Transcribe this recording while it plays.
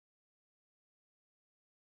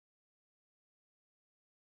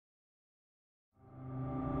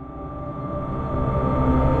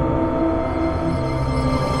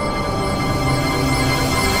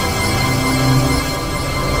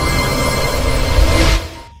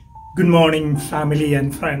Good morning, family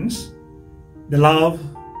and friends. The love,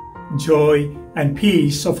 joy, and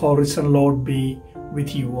peace of our risen Lord be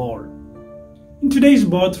with you all. In today's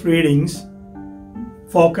both readings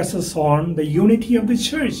focuses on the unity of the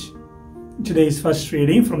church. In today's first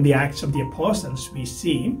reading from the Acts of the Apostles, we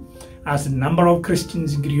see as the number of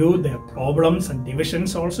Christians grew, their problems and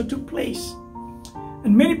divisions also took place.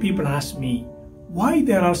 And many people ask me why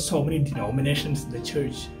there are so many denominations in the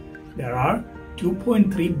church. There are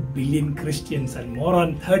 2.3 billion Christians and more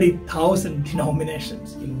than 30,000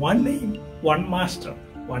 denominations in one name, one master,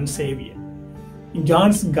 one savior. In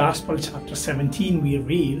John's Gospel chapter 17 we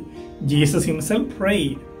read, Jesus himself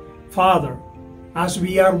prayed, "Father, as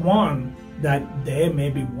we are one, that they may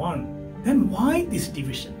be one." Then why these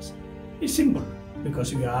divisions? It's simple,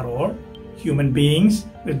 because we are all human beings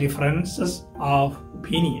with differences of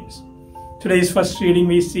opinions. Today's first reading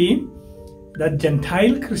we see that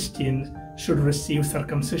Gentile Christians should receive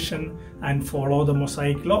circumcision and follow the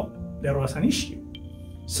Mosaic law. There was an issue.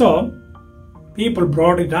 So, people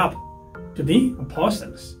brought it up to the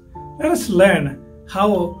apostles. Let us learn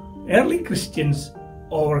how early Christians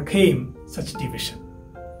overcame such division.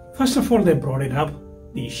 First of all, they brought it up,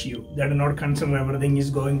 the issue. They did not consider everything is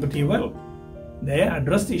going pretty well. They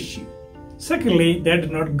addressed the issue. Secondly, they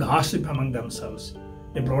did not gossip among themselves.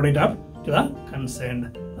 They brought it up to the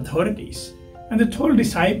concerned authorities. And the 12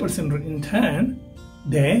 disciples in turn,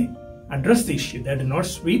 they addressed the issue. They did not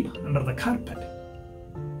sweep under the carpet.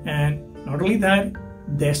 And not only that,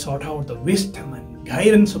 they sought out the wisdom and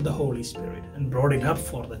guidance of the Holy Spirit and brought it up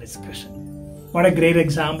for the discussion. What a great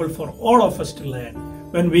example for all of us to learn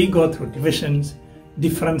when we go through divisions,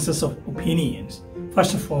 differences of opinions.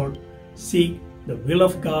 First of all, seek the will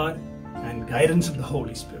of God and guidance of the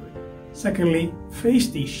Holy Spirit. Secondly, face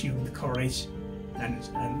the issue with courage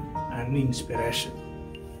and inspiration.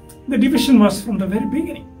 The division was from the very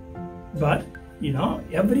beginning. But,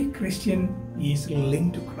 every Christian is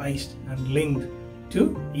linked to Christ and linked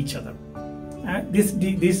to each other.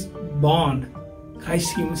 This bond,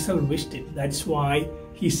 Christ himself wished it. That's why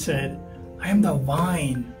he said, "I am the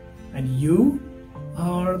vine and you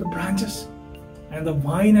are the branches. I am the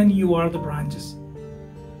vine and you are the branches."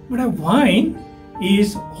 But a vine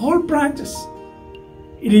is all branches.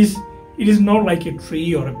 It is not like a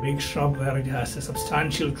tree or a big shrub where it has a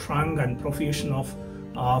substantial trunk and profusion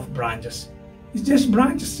of branches. It's just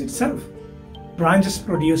branches itself. Branches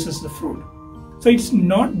produces the fruit. So it's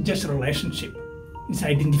not just a relationship, it's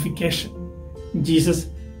identification. Jesus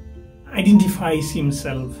identifies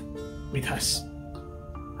himself with us.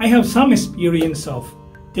 I have some experience of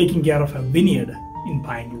taking care of a vineyard in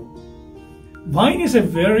Pinewood. Vine is a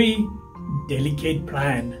very delicate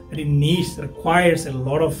plant that requires a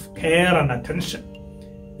lot of care and attention.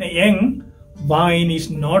 A young vine is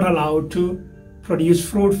not allowed to produce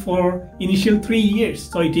fruit for initial 3 years,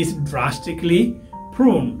 so it is drastically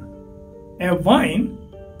pruned. A vine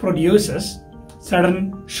produces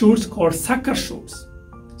certain shoots called sucker shoots.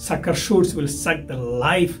 Sucker shoots will suck the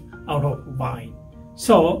life out of vine.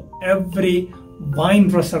 So every vine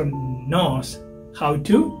dresser knows how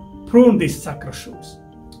to prune these sucker shoots.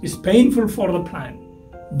 It's painful for the plant,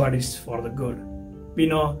 but it's for the good. We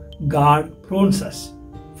know God prunes us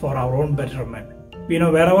for our own betterment. We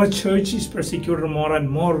know where our church is persecuted more and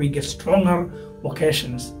more, we get stronger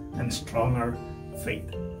vocations and stronger faith.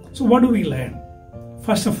 So what do we learn?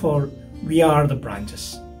 First of all, we are the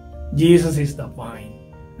branches. Jesus is the vine,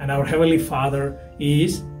 and our Heavenly Father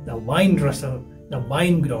is the vine dresser, the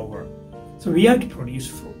vine grower. So we have to produce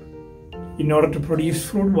fruit. In order to produce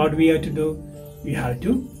fruit, what we have to do? We have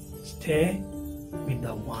to stay with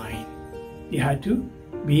the vine. We have to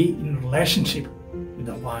be in relationship with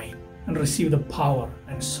the vine and receive the power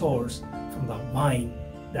and source from the vine,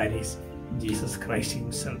 that is Jesus Christ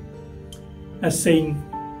himself. As Saint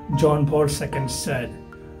John Paul II said,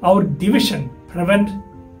 our division prevents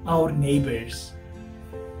our neighbors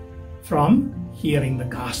from hearing the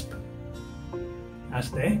gospel as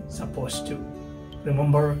they're supposed to.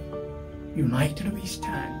 Remember, united we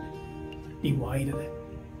stand, divided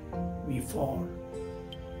we fall.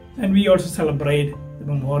 And we also celebrate the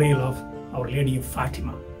memorial of Our Lady of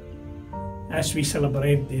Fatima. As we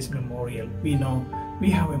celebrate this memorial, we know we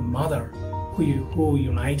have a mother who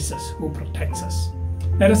unites us, who protects us.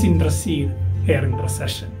 Let us intercede her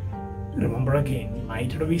intercession. Remember again,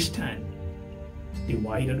 united we stand,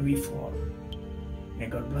 divided we fall. May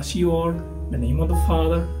God bless you all. In the name of the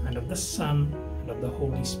Father, and of the Son, and of the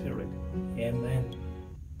Holy Spirit. Amen.